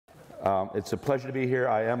It's a pleasure to be here.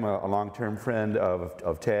 I am a long-term friend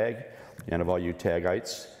of TAG and of all you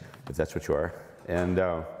TAGites, if that's what you are. And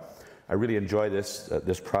I really enjoy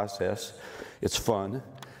this process. It's fun,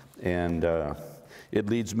 and it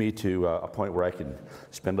leads me to a point where I can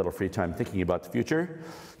spend a little free time thinking about the future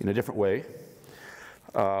in a different way.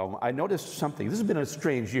 I noticed something. This has been a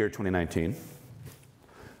strange year, 2019.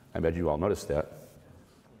 I bet you all noticed that.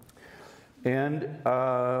 And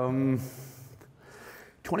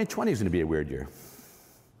 2020 is going to be a weird year,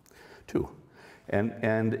 too.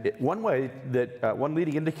 And one way that, one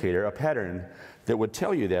leading indicator, a pattern that would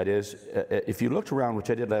tell you that is, if you looked around, which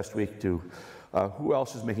I did last week, to who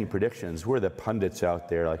else is making predictions, who are the pundits out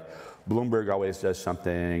there, like Bloomberg always does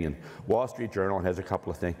something, and Wall Street Journal has a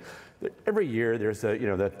couple of things. Every year there's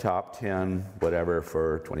the top 10, whatever,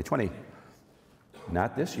 for 2020.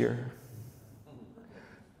 Not this year.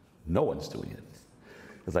 No one's doing it.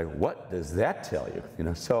 It's like, what does that tell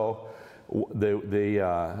you? So the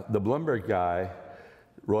Bloomberg guy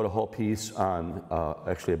wrote a whole piece on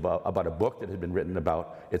actually about a book that had been written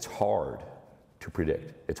about it's hard to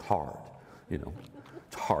predict. It's hard,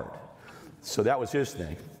 it's hard. So that was his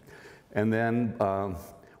thing. And then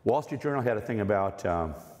Wall Street Journal had a thing about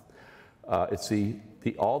it's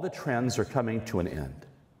all the trends are coming to an end.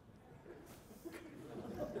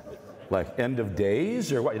 Like end of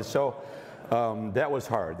days or what? So that was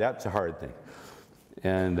hard. That's a hard thing.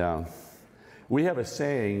 And we have a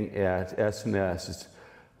saying at SNS.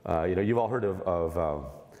 You've all heard of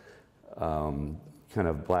kind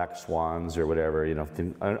of black swans or whatever,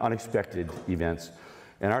 unexpected events.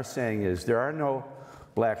 And our saying is there are no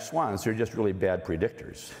black swans. They're just really bad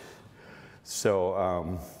predictors.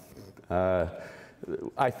 So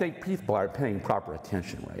I think people are paying proper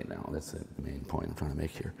attention right now. That's the main point I'm trying to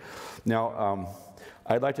make here. Now,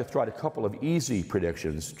 I'd like to throw out a couple of easy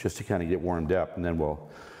predictions just to kind of get warmed up, and then we'll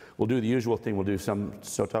do the usual thing. We'll do some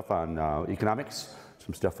stuff on economics,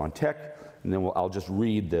 some stuff on tech, and then I'll just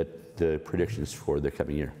read the predictions for the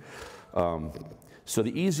coming year. So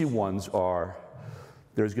the easy ones are,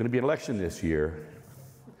 there's going to be an election this year,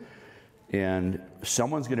 and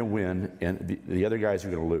someone's going to win, and the other guys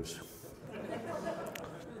are going to lose.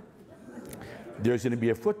 There's going to be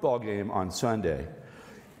a football game on Sunday,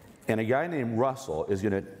 and a guy named Russell is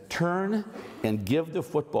going to turn and give the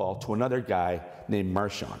football to another guy named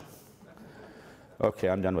Marshawn. Okay,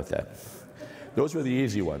 I'm done with that. Those were the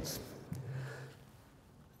easy ones.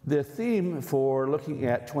 The theme for looking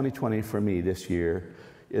at 2020 for me this year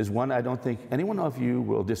is one I don't think any one of you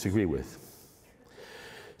will disagree with.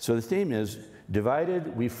 So the theme is,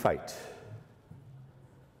 divided we fight.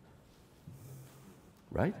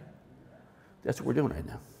 Right? That's what we're doing right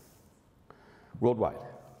now. Worldwide.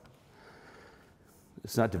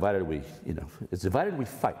 It's not divided it's divided we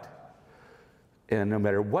fight. And no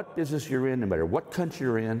matter what business you're in, no matter what country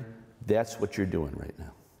you're in, that's what you're doing right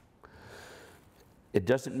now. It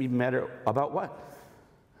doesn't even matter about what.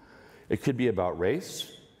 It could be about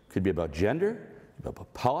race, it could be about gender, it could be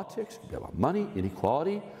about politics, it could be about money,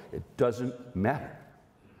 inequality. It doesn't matter.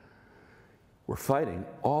 We're fighting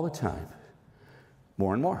all the time,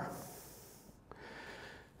 more and more.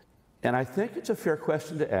 And I think it's a fair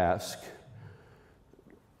question to ask.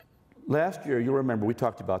 Last year, you'll remember, we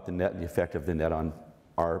talked about the net and the effect of the net on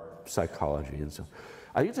our psychology. And so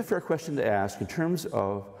I think it's a fair question to ask in terms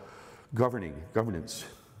of governance.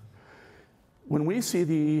 When we see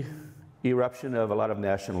the eruption of a lot of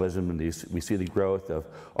nationalism, and we see the growth of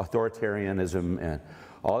authoritarianism and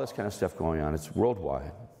all this kind of stuff going on, it's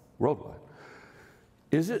worldwide.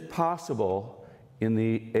 Is it possible in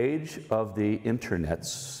the age of the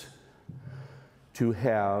internets to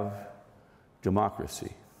have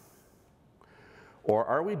democracy? Or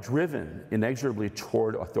are we driven inexorably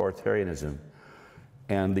toward authoritarianism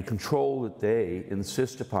and the control that they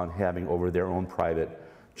insist upon having over their own private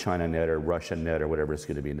China net or Russian net or whatever it's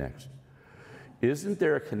going to be next? Isn't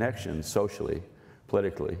there a connection socially,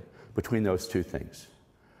 politically, between those two things?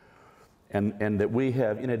 And that we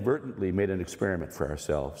have inadvertently made an experiment for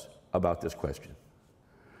ourselves about this question.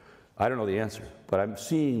 I don't know the answer, but I'm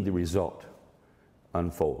seeing the result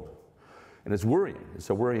unfold. And it's worrying.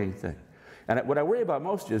 It's a worrying thing. And what I worry about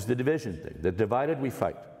most is the division thing, that divided we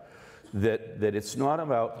fight. That it's not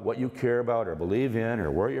about what you care about or believe in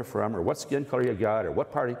or where you're from or what skin color you got or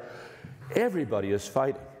what party. Everybody is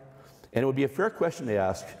fighting. And it would be a fair question to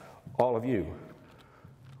ask all of you,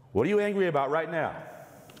 what are you angry about right now?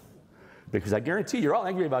 Because I guarantee you're all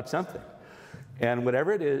angry about something. And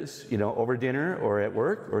whatever it is, over dinner or at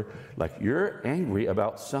work, or like you're angry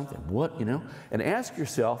about something. What, And ask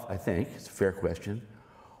yourself, I think, it's a fair question,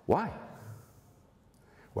 why?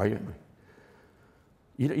 Why are you angry?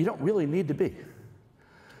 You don't really need to be.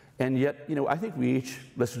 And yet, I think we each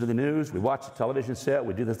listen to the news, we watch the television set,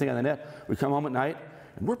 we do the thing on the net, we come home at night,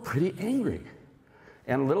 and we're pretty angry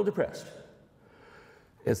and a little depressed.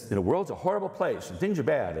 The world's a horrible place, and things are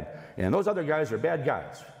bad, and those other guys are bad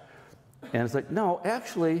guys. And it's like, no,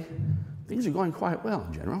 actually, things are going quite well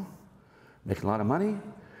in general. Making a lot of money,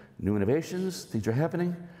 new innovations, things are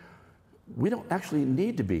happening. We don't actually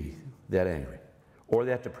need to be that angry or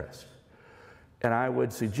that depressed. And I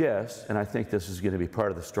would suggest, and I think this is going to be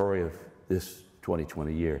part of the story of this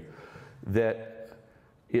 2020 year, that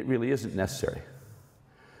it really isn't necessary.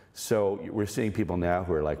 So we're seeing people now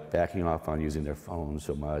who are like backing off on using their phones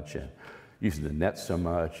so much, and using the net so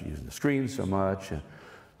much, using the screen so much. And,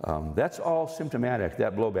 that's all symptomatic,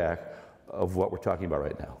 that blowback, of what we're talking about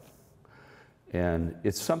right now. And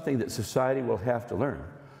it's something that society will have to learn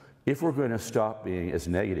if we're going to stop being as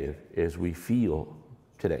negative as we feel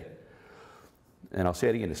today. And I'll say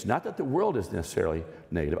it again, it's not that the world is necessarily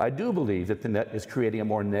negative. I do believe that the net is creating a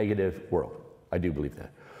more negative world. I do believe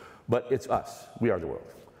that. But it's us. We are the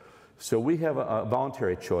world. So we have a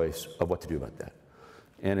voluntary choice of what to do about that.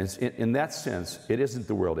 And it's, in that sense, it isn't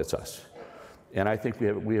the world, it's us. And I think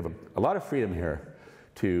we have a lot of freedom here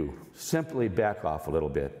to simply back off a little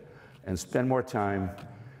bit and spend more time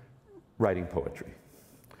writing poetry,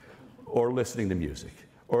 or listening to music,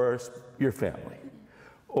 or your family,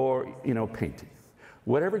 or painting.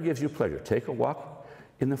 Whatever gives you pleasure. Take a walk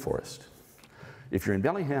in the forest. If you're in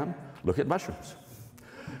Bellingham, look at mushrooms.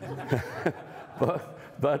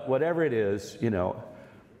 But whatever it is,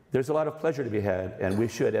 there's a lot of pleasure to be had, and we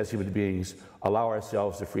should, as human beings, allow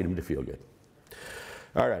ourselves the freedom to feel good.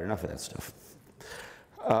 All right, enough of that stuff.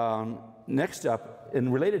 Next up,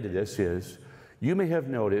 and related to this is, you may have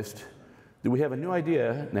noticed that we have a new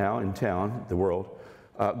idea now in town, the world,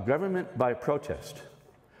 government by protest.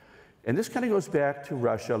 And this kind of goes back to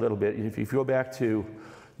Russia a little bit. If you go back to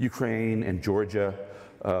Ukraine and Georgia,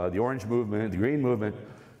 the Orange Movement, the Green Movement,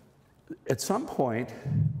 at some point,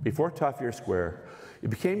 before Tahrir Square, it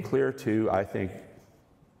became clear to, I think,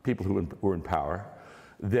 people who were in power,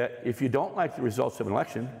 that if you don't like the results of an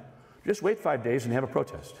election, just wait 5 days and have a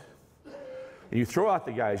protest. And you throw out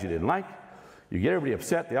the guys you didn't like, you get everybody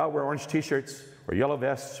upset, they all wear orange t-shirts or yellow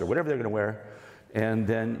vests or whatever they're going to wear, and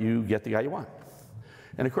then you get the guy you want.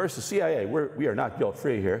 And of course, the CIA, we are not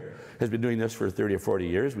guilt-free here, has been doing this for 30 or 40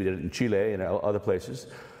 years. We did it in Chile and other places.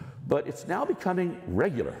 But it's now becoming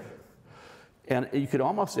regular. And you could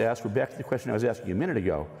almost ask, we're back to the question I was asking you a minute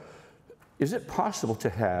ago, is it possible to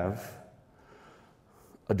have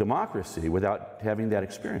a democracy without having that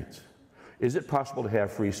experience? Is it possible to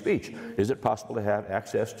have free speech? Is it possible to have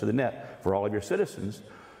access to the net for all of your citizens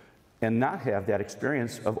and not have that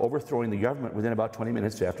experience of overthrowing the government within about 20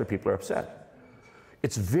 minutes after people are upset?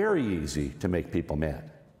 It's very easy to make people mad.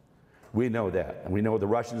 We know that. And we know the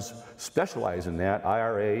Russians specialize in that.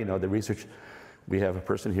 IRA, the research, we have a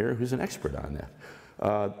person here who's an expert on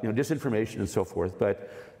that. Disinformation and so forth.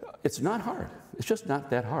 But it's not hard. It's just not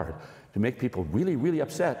that hard to make people really, really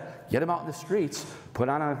upset, get them out in the streets, put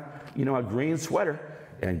on a green sweater,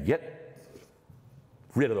 and get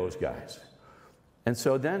rid of those guys. And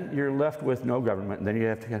so then you're left with no government, and then you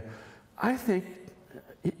have to, I think,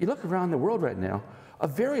 you look around the world right now, a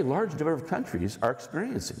very large number of countries are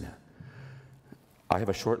experiencing that. I have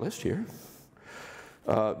a short list here.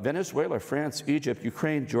 Venezuela, France, Egypt,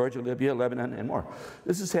 Ukraine, Georgia, Libya, Lebanon, and more.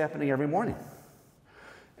 This is happening every morning.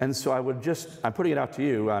 And so I'm putting it out to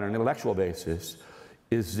you on an intellectual basis,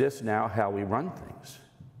 is this now how we run things?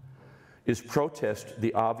 Is protest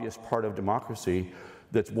the obvious part of democracy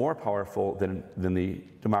that's more powerful than the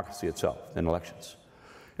democracy itself, than elections?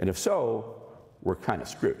 And if so, we're kind of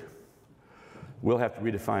screwed. We'll have to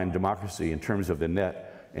redefine democracy in terms of the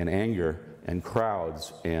net and anger and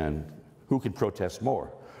crowds and who can protest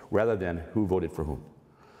more, rather than who voted for whom.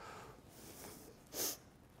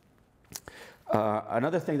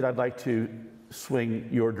 Another thing that I'd like to swing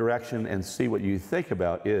your direction and see what you think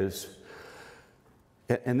about is,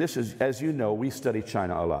 and this is, as you know, we study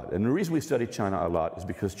China a lot. And the reason we study China a lot is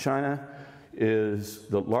because China is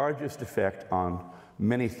the largest effect on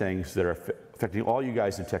many things that are affecting all you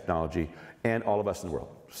guys in technology and all of us in the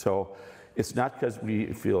world. So it's not because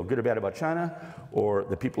we feel good or bad about China or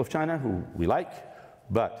the people of China who we like,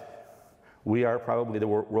 but we are probably the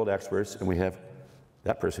world experts, and we have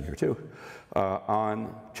that person here too,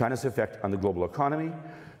 on China's effect on the global economy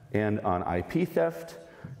and on IP theft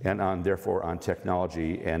and therefore on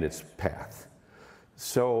technology and its path.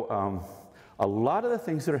 So a lot of the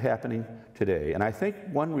things that are happening today, and I think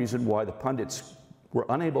one reason why the pundits were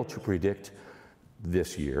unable to predict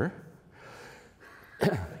this year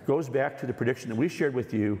goes back to the prediction that we shared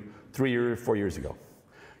with you 3 or 4 years ago.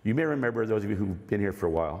 You may remember, those of you who've been here for a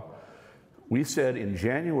while, we said in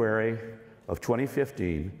January of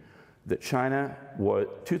 2015 that China was,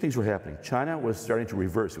 two things were happening. China was starting to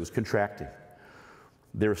reverse, it was contracting.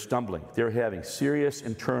 They were stumbling. They were having serious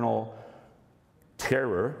internal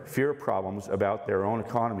terror, fear problems about their own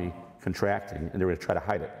economy contracting, and they were going to try to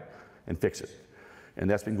hide it and fix it. And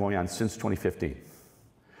that's been going on since 2015.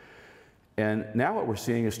 And now what we're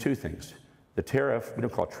seeing is two things. The tariff, we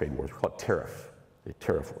don't call it trade wars, we call it tariff, the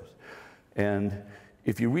tariff wars. And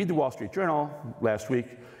if you read the Wall Street Journal last week,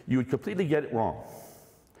 you would completely get it wrong,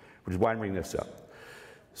 which is why I'm bringing this up.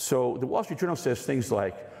 So the Wall Street Journal says things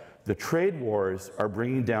like, the trade wars are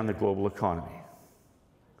bringing down the global economy.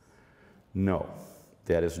 No,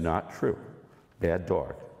 that is not true. Bad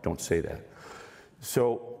dog, don't say that.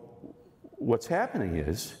 So what's happening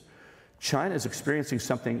is China is experiencing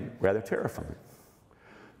something rather terrifying.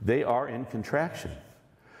 They are in contraction,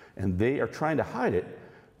 and they are trying to hide it,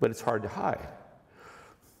 but it's hard to hide.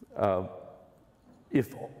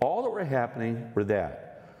 If all that were happening were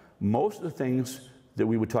that, most of the things that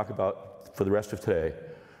we would talk about for the rest of today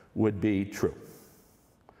would be true.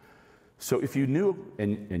 So if you knew,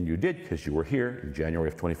 and you did because you were here in January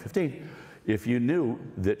of 2015, if you knew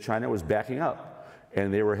that China was backing up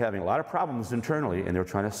and they were having a lot of problems internally and they were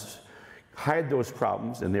trying to hide those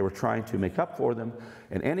problems and they were trying to make up for them,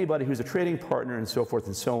 and anybody who's a trading partner and so forth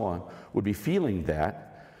and so on would be feeling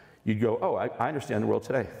that, you'd go, oh, I understand the world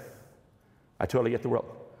today. I totally get the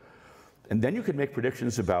world. And then you could make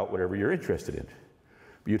predictions about whatever you're interested in.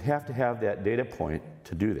 But you'd have to have that data point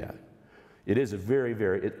to do that. It is a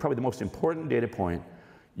it's probably the most important data point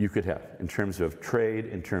you could have in terms of trade,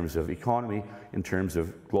 in terms of economy, in terms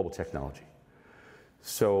of global technology.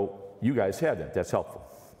 So you guys have that. That's helpful.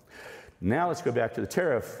 Now let's go back to the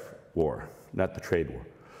tariff war, not the trade war.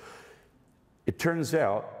 It turns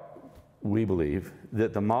out, we believe,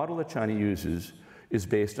 that the model that China uses is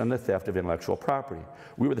based on the theft of intellectual property.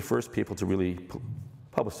 We were the first people to really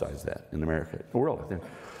publicize that in America, the world, I think.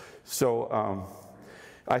 So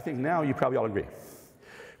I think now you probably all agree.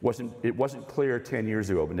 It wasn't clear 10 years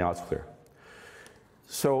ago, but now it's clear.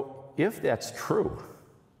 So if that's true,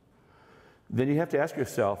 then you have to ask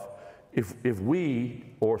yourself, if we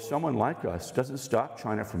or someone like us doesn't stop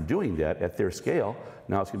China from doing that at their scale,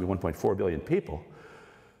 now it's going to be 1.4 billion people,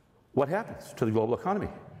 what happens to the global economy?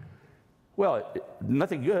 Well,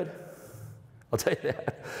 nothing good, I'll tell you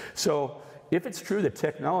that. So if it's true that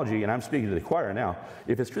technology, and I'm speaking to the choir now,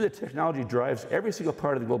 if it's true that technology drives every single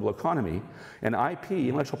part of the global economy, and IP,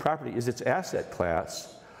 intellectual property, is its asset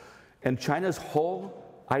class, and China's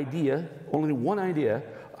whole idea, only one idea,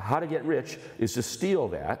 how to get rich, is to steal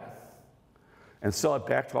that and sell it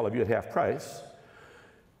back to all of you at half price,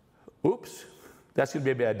 oops, that's going to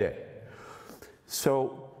be a bad day.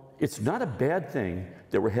 So it's not a bad thing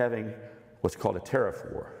that we're having what's called a tariff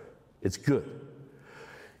war. It's good.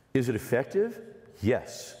 Is it effective?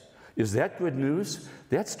 Yes. Is that good news?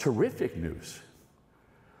 That's terrific news.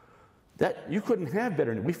 That you couldn't have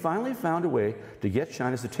better news. We finally found a way to get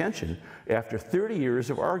China's attention after 30 years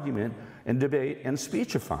of argument and debate and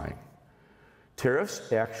speechifying.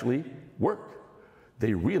 Tariffs actually work.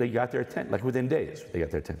 They really got their attention, like within days, they got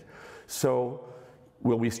their attention. So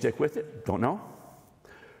will we stick with it? Don't know.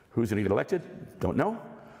 Who's going to get elected? Don't know.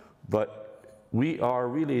 But we are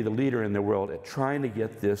really the leader in the world at trying to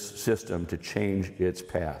get this system to change its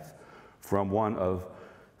path from one of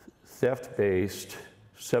theft-based,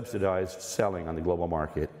 subsidized selling on the global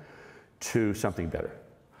market to something better.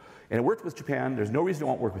 And it worked with Japan. There's no reason it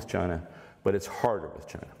won't work with China, but it's harder with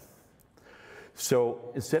China.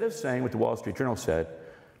 So instead of saying what the Wall Street Journal said,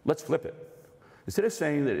 let's flip it. Instead of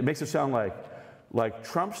saying that, it makes it sound like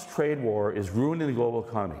Trump's trade war is ruining the global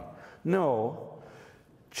economy. No,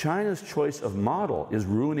 China's choice of model is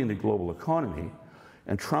ruining the global economy,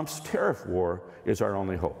 and Trump's tariff war is our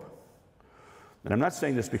only hope. And I'm not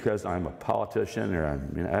saying this because I'm a politician or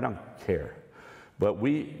I don't care. But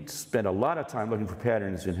we spend a lot of time looking for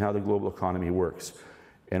patterns in how the global economy works.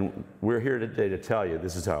 And we're here today to tell you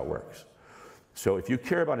this is how it works. So if you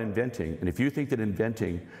care about inventing, and if you think that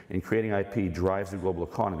inventing and creating IP drives the global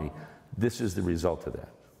economy, this is the result of that.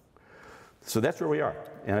 So that's where we are.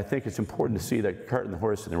 And I think it's important to see the cart and the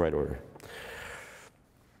horse in the right order.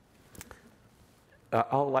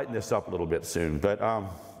 I'll lighten this up a little bit soon. But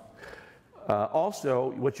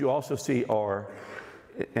also, what you also see are,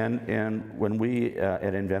 and when we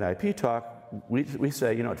at Invent IP talk, we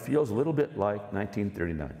say, you know, it feels a little bit like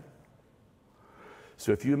 1939.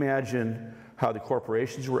 So if you imagine how the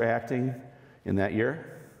corporations were acting in that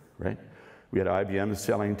year, right? We had IBM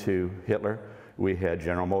selling to Hitler. We had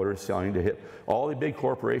General Motors selling to all the big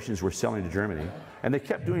corporations were selling to Germany, and they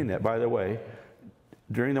kept doing that, by the way,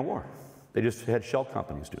 during the war. They just had shell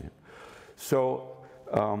companies doing it. So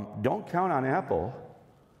don't count on Apple.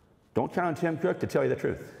 Don't count on Tim Cook to tell you the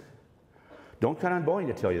truth. Don't count on Boeing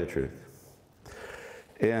to tell you the truth.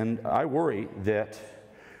 And I worry that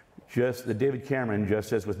just that David Cameron,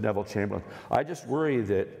 just as with Neville Chamberlain, I just worry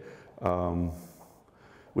that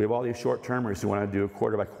we have all these short-termers who want to do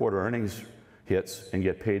quarter-by-quarter earnings hits and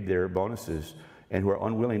get paid their bonuses, and who are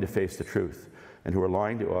unwilling to face the truth, and who are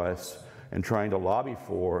lying to us and trying to lobby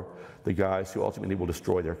for the guys who ultimately will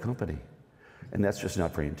destroy their company. And that's just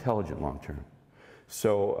not very intelligent long-term.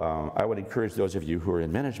 So I would encourage those of you who are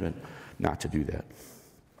in management not to do that.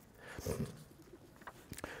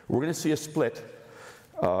 We're going to see a split,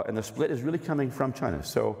 and the split is really coming from China.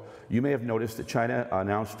 So you may have noticed that China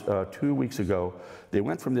announced 2 weeks ago, they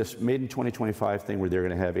went from this made in 2025 thing where they're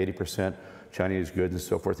going to have 80% Chinese goods and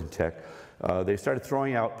so forth in tech. They started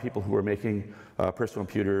throwing out people who were making personal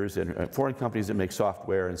computers and foreign companies that make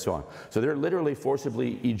software and so on. So they're literally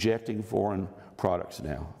forcibly ejecting foreign products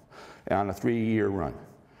now on a 3-year run.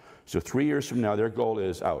 So 3 years from now, their goal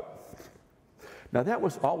is out. Now that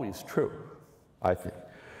was always true, I think,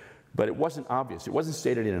 but it wasn't obvious. It wasn't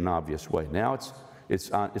stated in an obvious way. Now it's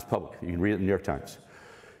public. You can read it in the New York Times.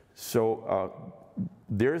 So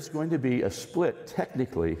there's going to be a split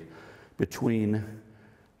technically between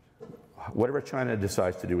whatever China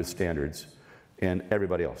decides to do with standards and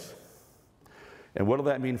everybody else. And what will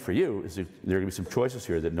that mean for you is there are going to be some choices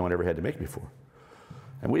here that no one ever had to make before.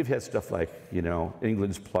 And we've had stuff like, you know,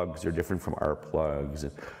 England's plugs are different from our plugs.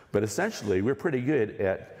 But essentially, we're pretty good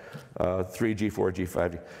at 3G, 4G,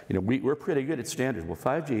 5G. You know, we're pretty good at standards. Well,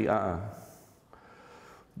 5G,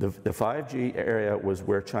 The 5G area was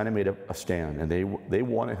where China made a stand, and they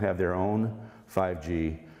want to have their own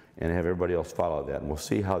 5G and have everybody else follow that. And we'll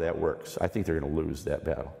see how that works. I think they're going to lose that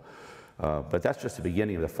battle. But that's just the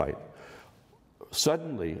beginning of the fight.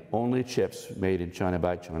 Suddenly, only chips made in China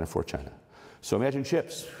by China for China. So imagine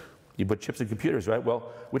chips. You put chips in computers, right?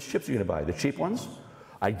 Well, which chips are you going to buy? The cheap ones?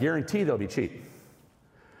 I guarantee they'll be cheap.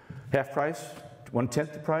 Half price,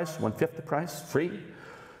 1/10 the price, 1/5 the price, free.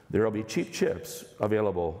 There will be cheap chips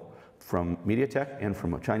available from MediaTek and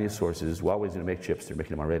from Chinese sources. Huawei's going to make chips. They're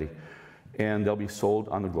making them already. And they'll be sold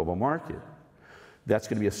on the global market. That's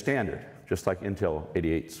going to be a standard, just like Intel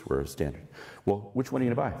 88s were a standard. Well, which one are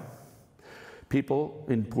you going to buy? People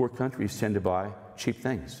in poor countries tend to buy cheap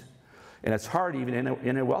things. And it's hard even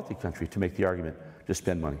in a wealthy country to make the argument to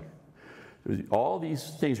spend money. All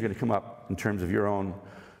these things are going to come up in terms of your own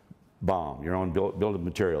BOM, your own build of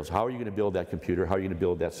materials. How are you going to build that computer? How are you going to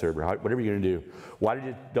build that server? Whatever you're going to do. Why did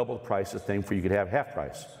you double the price of the thing for you could have half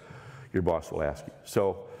price? Your boss will ask you.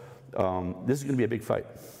 So this is going to be a big fight.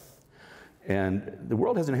 And the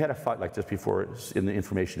world hasn't had a fight like this before in the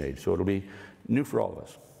information age, so it'll be new for all of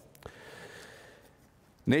us.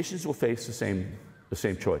 Nations will face the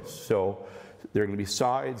same choice. So there are going to be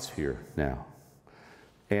sides here now.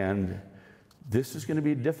 And this is going to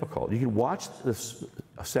be difficult. You can watch the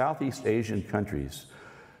Southeast Asian countries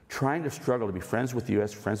trying to struggle to be friends with the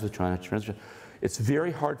U.S., friends with China, It's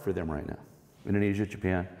very hard for them right now. Indonesia,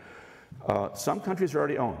 Japan. Some countries are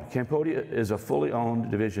already owned. Cambodia is a fully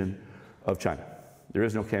owned division of China. There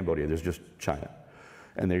is no Cambodia, there's just China.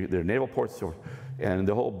 And their naval ports, and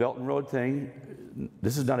the whole Belt and Road thing,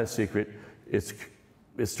 this is not a secret.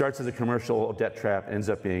 It starts as a commercial debt trap, ends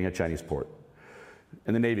up being a Chinese port.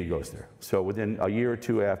 And the Navy goes there. So within a year or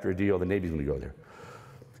two after a deal, the Navy's going to go there.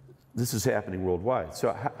 This is happening worldwide.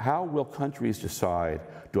 So how will countries decide,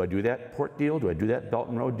 do I do that port deal? Do I do that Belt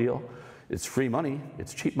and Road deal? It's free money,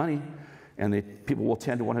 it's cheap money, and people will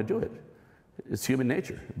tend to want to do it. It's human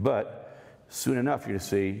nature. But soon enough, you're going to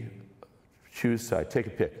see, choose side, take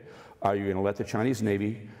a pick. Are you going to let the Chinese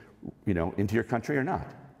Navy, into your country or not?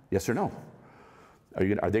 Yes or no?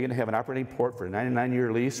 Are they going to have an operating port for a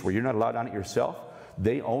 99-year lease where you're not allowed on it yourself?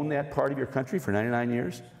 They own that part of your country for 99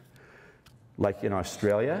 years? Like in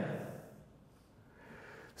Australia?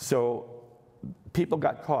 So people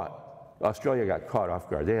got caught. Australia got caught off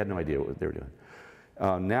guard. They had no idea what they were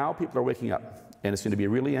doing. Now people are waking up, and it's going to be a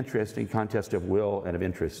really interesting contest of will and of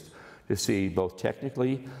interest to see both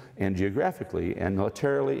technically and geographically and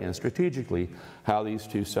militarily and strategically how these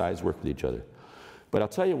two sides work with each other. But I'll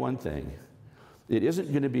tell you one thing. It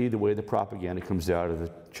isn't going to be the way the propaganda comes out of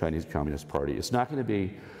the Chinese Communist Party. It's not going to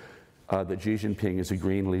be that Xi Jinping is a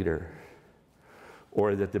green leader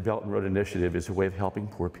or that the Belt and Road Initiative is a way of helping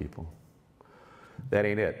poor people. That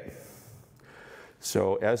ain't it.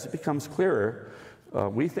 So as it becomes clearer,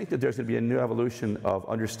 we think that there's going to be a new evolution of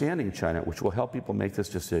understanding China, which will help people make this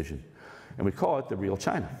decision. And we call it the Real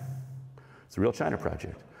China. It's the Real China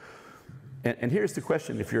Project. And here's the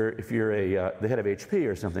question, if you're the head of HP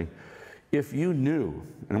or something, if you knew,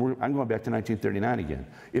 and I'm going back to 1939 again,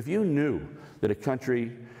 if you knew that a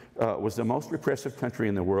country was the most repressive country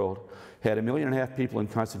in the world, had 1.5 million people in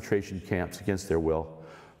concentration camps against their will,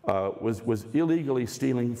 was illegally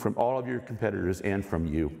stealing from all of your competitors and from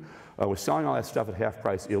you, was selling all that stuff at half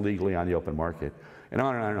price illegally on the open market, and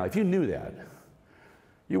on and on and on. If you knew that,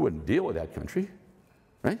 you wouldn't deal with that country,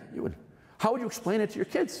 right? You wouldn't. How would you explain it to your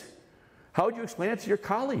kids? How would you explain it to your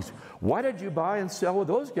colleagues? Why did you buy and sell with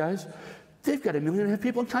those guys? They've got 1.5 million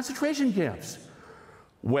people in concentration camps.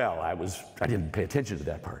 Well, I didn't pay attention to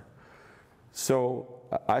that part. So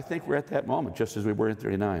I think we're at that moment, just as we were in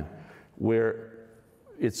 39, where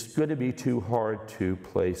it's going to be too hard to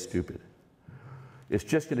play stupid. It's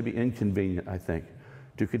just going to be inconvenient, I think,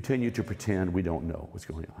 to continue to pretend we don't know what's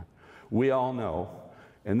going on. We all know,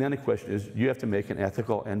 and then the question is, you have to make an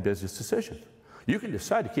ethical and business decision. You can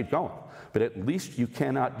decide to keep going, but at least you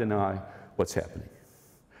cannot deny what's happening.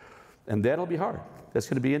 And that'll be hard. That's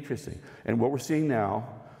going to be interesting. And what we're seeing now,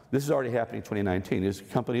 this is already happening in 2019, is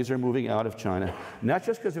companies are moving out of China, not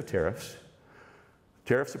just because of tariffs.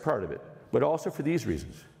 Tariffs are part of it, but also for these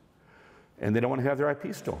reasons. And they don't want to have their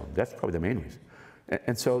IP stolen. That's probably the main reason.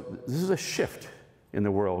 And so this is a shift in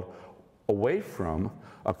the world away from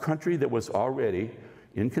a country that was already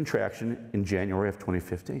in contraction in January of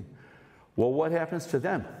 2015. Well, what happens to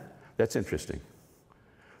them? That's interesting.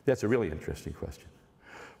 That's a really interesting question.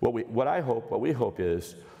 What we hope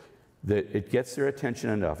is that it gets their attention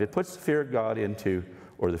enough. It puts the fear of God into,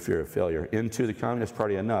 or the fear of failure, into the Communist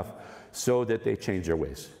Party enough so that they change their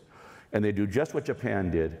ways. And they do just what Japan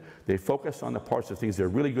did. They focus on the parts of things they're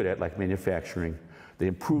really good at, like manufacturing. They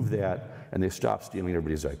improve that, and they stop stealing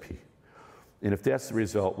everybody's IP. And if that's the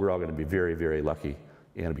result, we're all going to be very, very lucky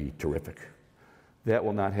and it'll be terrific. That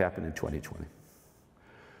will not happen in 2020.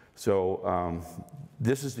 So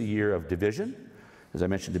this is the year of division, as I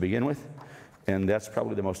mentioned to begin with, and that's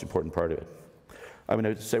probably the most important part of it. I'm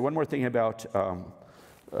going to say one more thing about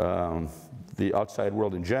the outside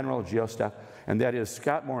world in general, geo stuff, and that is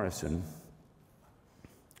Scott Morrison.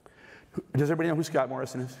 Does everybody know who Scott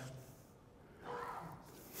Morrison is?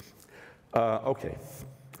 Okay.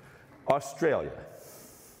 Australia.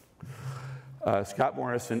 Scott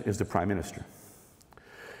Morrison is the Prime Minister.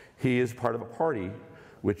 He is part of a party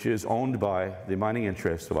which is owned by the mining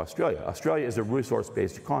interests of Australia. Australia is a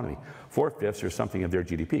resource-based economy. 4/5 or something of their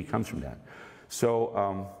GDP comes from that.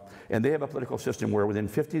 So, and they have a political system where within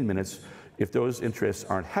 15 minutes, if those interests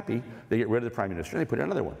aren't happy, they get rid of the Prime Minister and they put in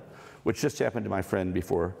another one, which just happened to my friend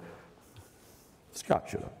before Scott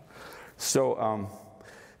showed up. So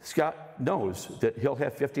Scott knows that he'll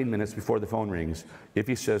have 15 minutes before the phone rings if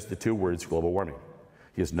he says the 2 words global warming.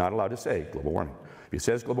 He is not allowed to say global warming. If he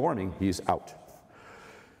says global warming, he's out.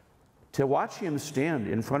 To watch him stand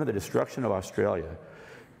in front of the destruction of Australia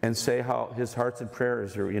and say how his hearts and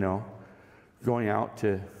prayers are, going out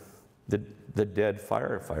to the dead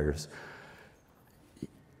firefighters,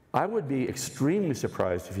 I would be extremely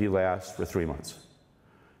surprised if he lasts for 3 months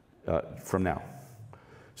from now.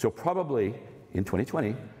 So probably in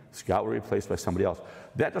 2020, Scott will be replaced by somebody else.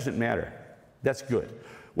 That doesn't matter. That's good.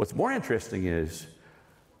 What's more interesting is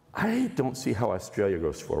I don't see how Australia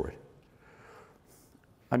goes forward.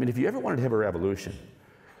 I mean, if you ever wanted to have a revolution,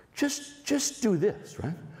 just do this,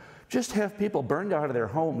 right? Just have people burned out of their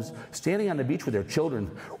homes, standing on the beach with their children,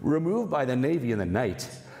 removed by the Navy in the night,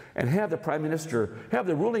 and have the Prime Minister, have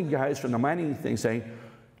the ruling guys from the mining thing saying,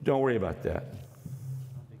 don't worry about that.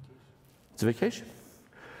 It's a vacation.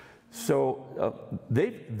 So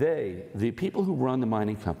the people who run the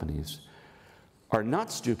mining companies are not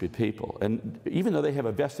stupid people. And even though they have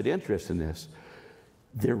a vested interest in this,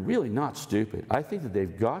 they're really not stupid. I think that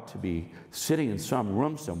they've got to be sitting in some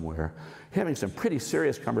room somewhere, having some pretty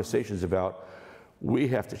serious conversations about, we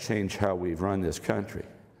have to change how we've run this country.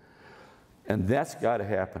 And that's got to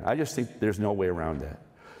happen. I just think there's no way around that.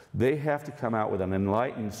 They have to come out with an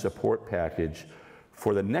enlightened support package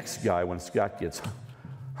for the next guy when Scott gets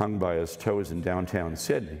hung by his toes in downtown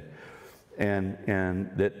Sydney. And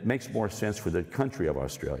that makes more sense for the country of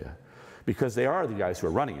Australia. Because they are the guys who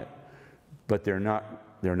are running it, but they're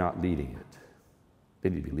not leading it. They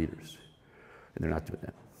need to be leaders, and they're not doing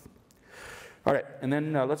that. All right, and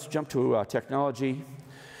then let's jump to technology.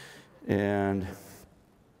 And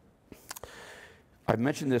I've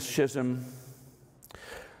mentioned this schism.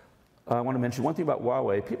 I want to mention one thing about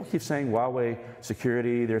Huawei. People keep saying Huawei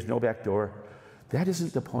security, there's no back door. That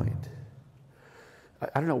isn't the point.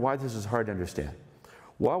 I don't know why this is hard to understand.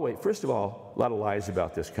 Huawei, first of all, a lot of lies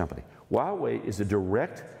about this company. Huawei is a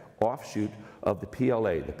direct offshoot of the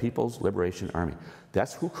PLA, the People's Liberation Army.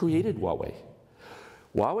 That's who created Huawei.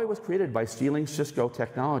 Huawei was created by stealing Cisco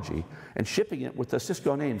technology and shipping it with the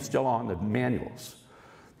Cisco name still on the manuals.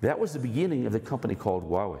 That was the beginning of the company called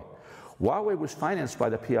Huawei. Huawei was financed by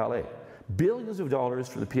the PLA. Billions of dollars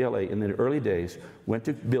from the PLA in the early days went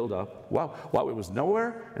to build up. Huawei was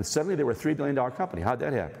nowhere, and suddenly they were a $3 billion company. How'd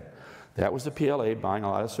that happen? That was the PLA buying a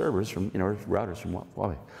lot of servers from, routers from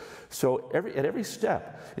Huawei. So at every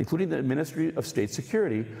step, including the Ministry of State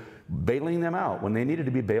Security, bailing them out when they needed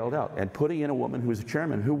to be bailed out, and putting in a woman who was the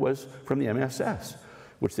chairman who was from the MSS,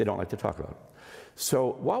 which they don't like to talk about.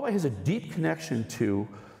 So Huawei has a deep connection to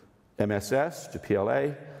MSS, to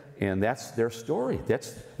PLA, and that's their story.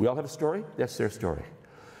 We all have a story, that's their story.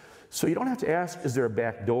 So you don't have to ask, is there a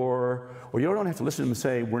back door? Or you don't have to listen to them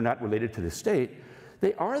say, we're not related to the state.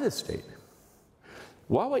 They are the state.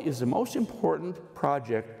 Huawei is the most important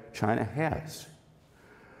project China has.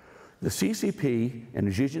 The CCP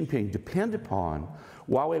and Xi Jinping depend upon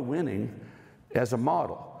Huawei winning as a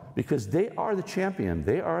model because they are the champion.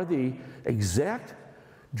 They are the exact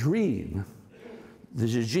dream that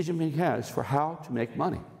Xi Jinping has for how to make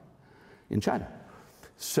money in China.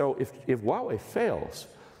 So if Huawei fails,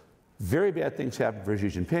 very bad things happen for Xi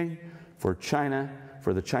Jinping, for China,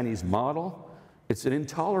 for the Chinese model. It's an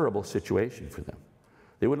intolerable situation for them.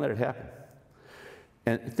 They wouldn't let it happen.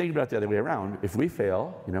 And think about it the other way around. If we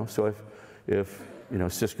fail, so if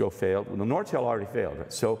Cisco failed, well, Nortel already failed,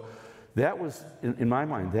 right? So that was, in my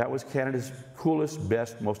mind, that was Canada's coolest,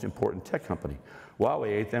 best, most important tech company. Huawei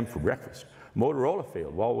ate them for breakfast. Motorola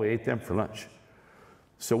failed. Huawei ate them for lunch.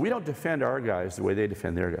 So we don't defend our guys the way they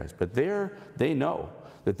defend their guys, but they know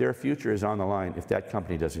that their future is on the line if that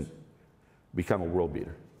company doesn't become a world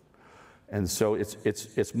beater. And so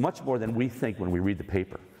it's much more than we think when we read the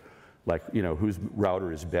paper, like whose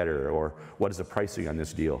router is better or what is the pricing on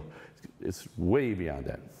this deal. It's way beyond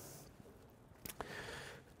that.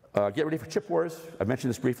 Get ready for chip wars. I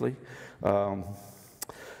mentioned this briefly.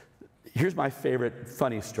 Here's my favorite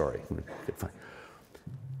funny story.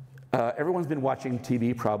 Everyone's been watching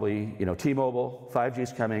TV probably, T-Mobile, 5G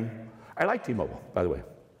is coming. I like T-Mobile, by the way.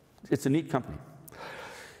 It's a neat company.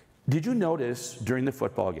 Did you notice during the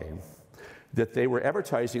football game that they were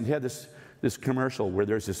advertising, they had this commercial where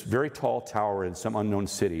there's this very tall tower in some unknown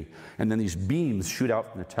city, and then these beams shoot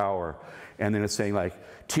out from the tower, and then it's saying like,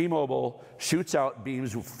 T-Mobile shoots out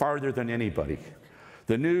beams farther than anybody.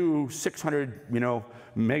 The new 600,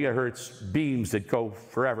 megahertz beams that go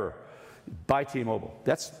forever by T-Mobile.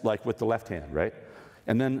 That's like with the left hand, right?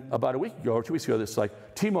 And then about a week ago or 2 weeks ago, it's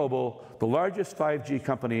like T-Mobile, the largest 5G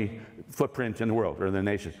company footprint in the world or in the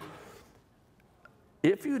nation.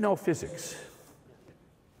 If you know physics,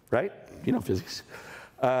 right? You know physics.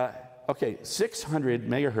 Okay, 600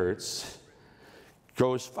 megahertz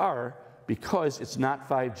goes far because it's not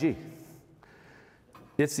 5G.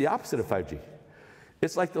 It's the opposite of 5G.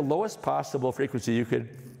 It's like the lowest possible frequency you could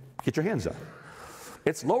get your hands on.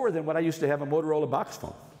 It's lower than what I used to have a Motorola box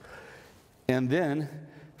phone. And then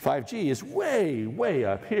 5G is way, way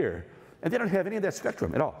up here. And they don't have any of that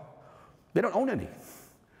spectrum at all. They don't own any.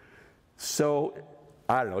 So,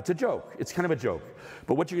 I don't know, it's a joke. It's kind of a joke.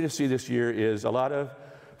 But what you're going to see this year is a lot of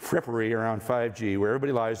frippery around 5G where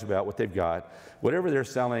everybody lies about what they've got. Whatever they're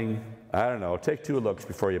selling, I don't know, take 2 looks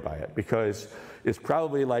before you buy it because it's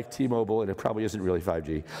probably like T-Mobile and it probably isn't really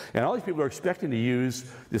 5G. And all these people are expecting to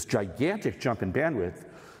use this gigantic jump in bandwidth.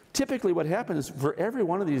 Typically what happens for every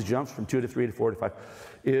one of these jumps from 2 to 3 to 4 to 5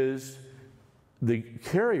 is the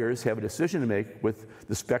carriers have a decision to make with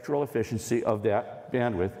the spectral efficiency of that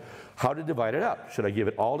bandwidth, how to divide it up. Should I give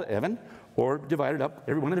it all to Evan or divide it up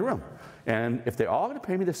everyone in the room? And if they're all going to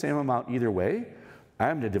pay me the same amount either way,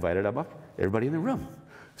 I'm going to divide it up everybody in the room.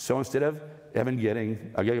 So instead of Evan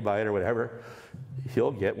getting a gigabyte or whatever,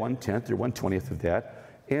 he'll get 1/10 or 1/20 of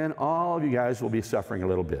that, and all of you guys will be suffering a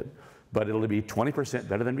little bit. But it'll be 20%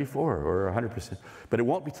 better than before, or 100%. But it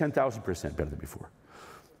won't be 10,000% better than before.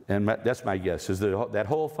 And that's my guess, is that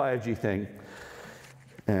whole 5G thing,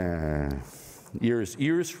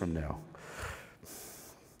 years from now.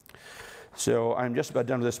 So I'm just about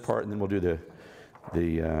done with this part, and then we'll do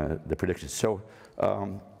the predictions. So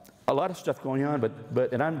a lot of stuff going on,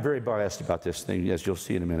 and I'm very biased about this thing, as you'll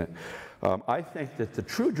see in a minute. I think that the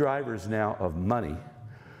true drivers now of money,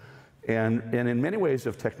 and in many ways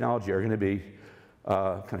of technology, are going to be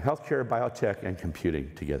kind of healthcare, biotech, and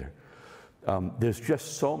computing together. There's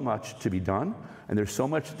just so much to be done, and there's so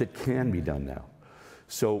much that can be done now.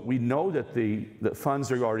 So we know that the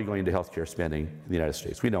funds are already going into healthcare spending in the United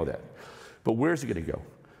States. We know that. But where's it going to go?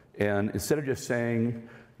 And instead of just saying,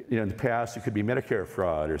 in the past it could be Medicare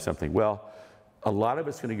fraud or something, well, A lot of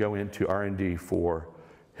it's going to go into R&D for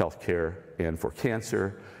healthcare and for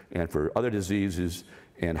cancer and for other diseases,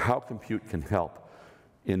 and how compute can help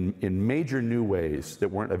in major new ways that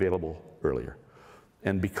weren't available earlier.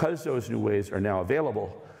 And because those new ways are now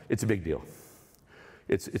available, it's a big deal.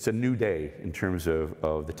 It's a new day in terms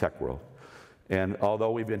of the tech world. And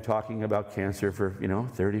although we've been talking about cancer for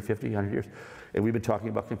 30, 50, 100 years, and we've been talking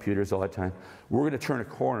about computers all that time, we're going to turn a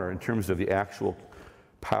corner in terms of the actual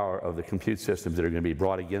power of the compute systems that are going to be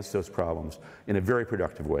brought against those problems in a very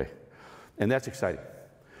productive way. And that's exciting.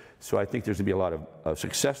 So I think there's going to be a lot of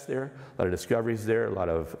success there, a lot of discoveries there, a lot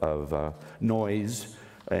of noise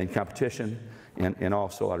and competition, and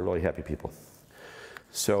also a lot of really happy people.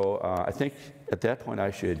 So I think at that point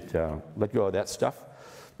I should let go of that stuff,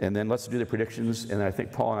 and then let's do the predictions, and I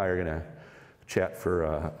think Paul and I are going to chat for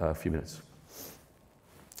a few minutes.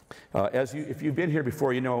 If you've been here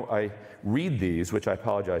before, you know I read these, which I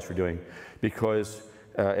apologize for doing, because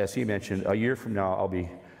as he mentioned, a year from now I'll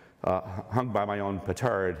be hung by my own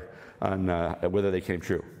petard on whether they came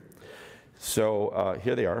true. So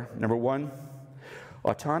here they are. Number one,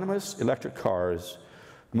 autonomous electric cars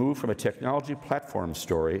move from a technology platform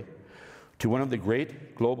story to one of the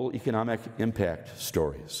great global economic impact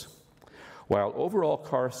stories. While overall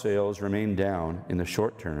car sales remain down in the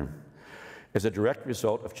short term as a direct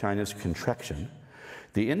result of China's contraction,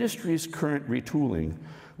 the industry's current retooling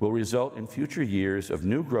will result in future years of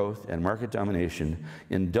new growth and market domination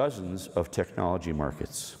in dozens of technology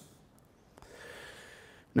markets.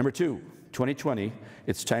 Number two, 2020,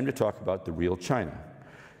 it's time to talk about the real China,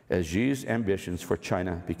 as Xi's ambitions for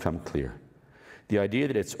China become clear. The idea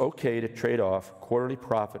that it's okay to trade off quarterly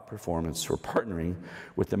profit performance for partnering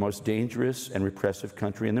with the most dangerous and repressive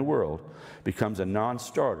country in the world becomes a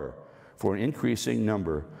non-starter for an increasing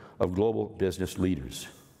number of global business leaders.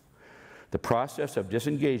 The process of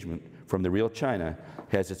disengagement from the real China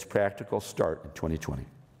has its practical start in 2020.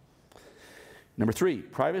 Number three,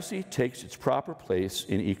 privacy takes its proper place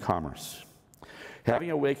in e-commerce.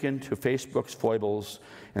 Having awakened to Facebook's foibles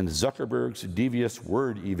and Zuckerberg's devious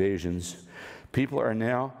word evasions, people are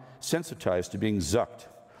now sensitized to being zucked,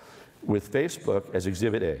 with Facebook as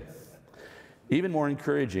Exhibit A. Even more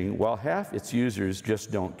encouraging, while half its users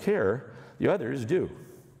just don't care, the others do.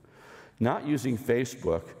 Not using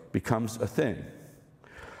Facebook becomes a thing.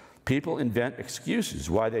 People invent excuses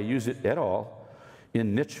why they use it at all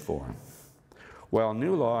in niche form. While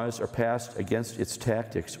new laws are passed against its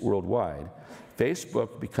tactics worldwide,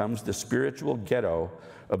 Facebook becomes the spiritual ghetto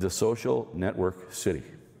of the social network city.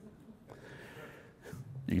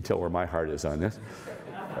 You can tell where my heart is on this.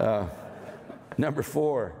 Number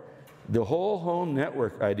four, the whole home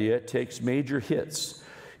network idea takes major hits,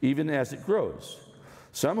 even as it grows.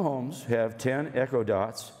 Some homes have 10 Echo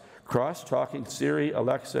Dots, cross-talking Siri,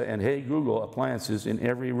 Alexa, and Hey Google appliances in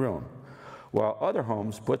every room, while other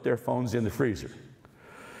homes put their phones in the freezer.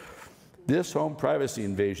 This home privacy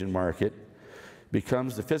invasion market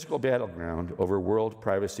becomes the physical battleground over world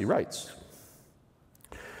privacy rights.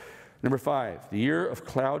 Number five, the year of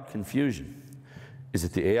cloud confusion. Is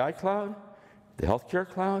it the AI cloud? The healthcare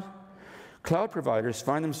cloud? Cloud providers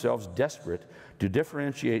find themselves desperate to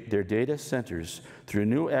differentiate their data centers through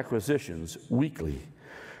new acquisitions weekly,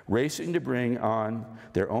 racing to bring on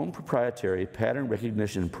their own proprietary pattern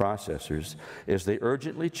recognition processors as they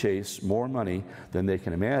urgently chase more money than they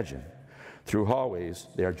can imagine through hallways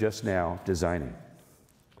they are just now designing.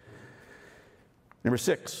 Number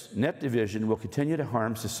six, net division will continue to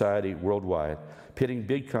harm society worldwide, pitting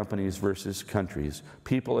big companies versus countries,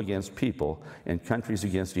 people against people, and countries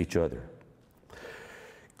against each other.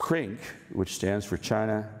 CRINC, which stands for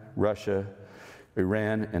China, Russia,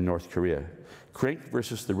 Iran, and North Korea. CRINC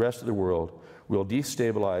versus the rest of the world will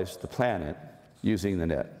destabilize the planet using the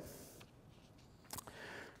net.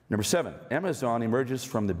 Number seven, Amazon emerges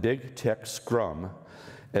from the big tech scrum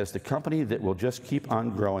as the company that will just keep on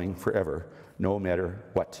growing forever, no matter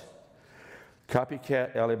what.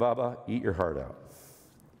 Copycat Alibaba, eat your heart out.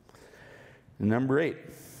 Number eight,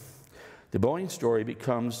 the Boeing story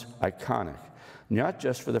becomes iconic, not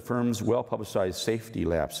just for the firm's well-publicized safety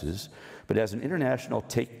lapses, but as an international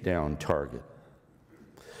takedown target.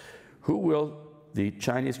 Who will the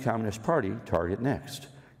Chinese Communist Party target next?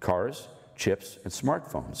 Cars, chips, and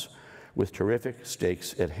smartphones, with terrific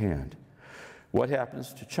stakes at hand. What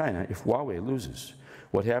happens to China if Huawei loses?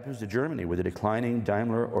 What happens to Germany with a declining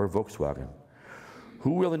Daimler or Volkswagen?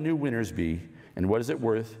 Who will the new winners be, and what is it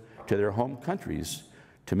worth to their home countries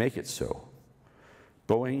to make it so?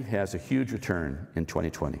 Boeing has a huge return in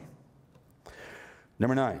 2020.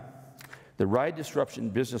 Number nine, the ride disruption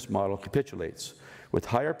business model capitulates with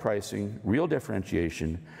higher pricing, real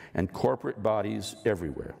differentiation, and corporate bodies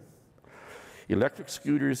everywhere. Electric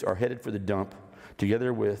scooters are headed for the dump,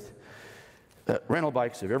 together with rental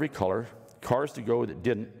bikes of every color, cars to go that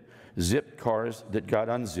didn't, zipped cars that got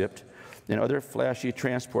unzipped, and other flashy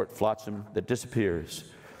transport flotsam that disappears.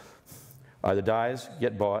 Either dies,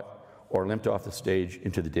 get bought, or limped off the stage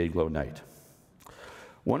into the day-glow night.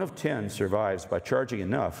 1 of 10 survives by charging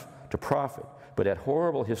enough to profit, but at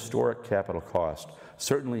horrible historic capital cost,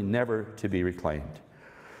 certainly never to be reclaimed.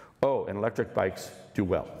 Oh, and electric bikes do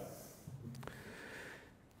well.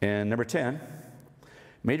 And number 10,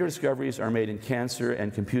 major discoveries are made in cancer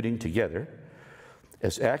and computing together,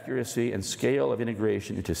 as accuracy and scale of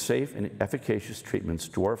integration into safe and efficacious treatments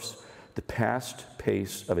dwarfs the past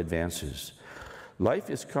pace of advances. Life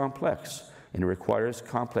is complex, and it requires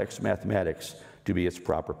complex mathematics to be its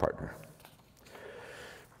proper partner.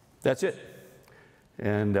 That's it.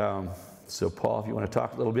 And so Paul, if you want to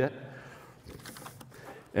talk a little bit.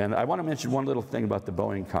 And I want to mention one little thing about the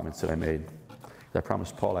Boeing comments that I made. I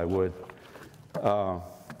promised Paul I would.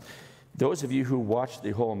 Those of you who watched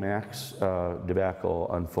the whole MAX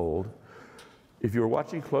debacle unfold, if you were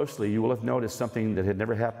watching closely, you will have noticed something that had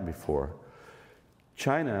never happened before.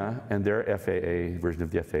 China and their FAA, version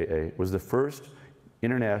of the FAA, was the first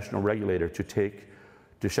international regulator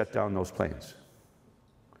to shut down those planes.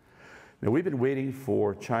 Now, we've been waiting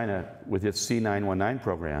for China with its C919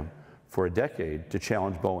 program for a decade to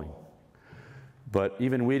challenge Boeing. But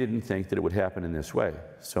even we didn't think that it would happen in this way.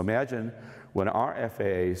 So imagine when our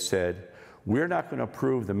FAA said, we're not going to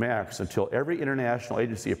approve the MAX until every international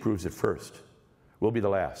agency approves it first. We'll be the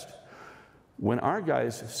last. When our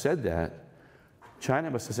guys said that,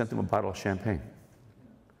 China must have sent them a bottle of champagne.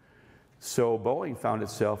 So Boeing found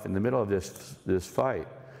itself in the middle of this fight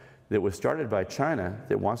that was started by China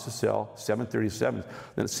that wants to sell 737s.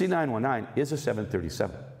 The C919 is a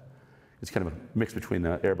 737. It's kind of a mix between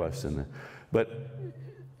the Airbus and the, but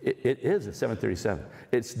it is a 737.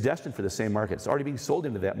 It's destined for the same market. It's already being sold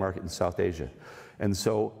into that market in South Asia. And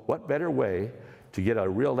so what better way to get a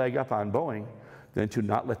real leg up on Boeing than to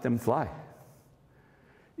not let them fly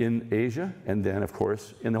in Asia and then, of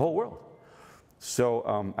course, in the whole world.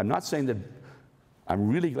 So I'm not saying that, I'm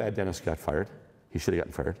really glad Dennis got fired. He should have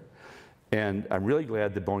gotten fired. And I'm really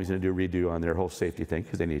glad that Boeing's going to do a redo on their whole safety thing,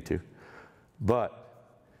 because they need to. But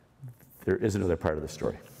there is another part of the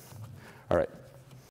story. All right.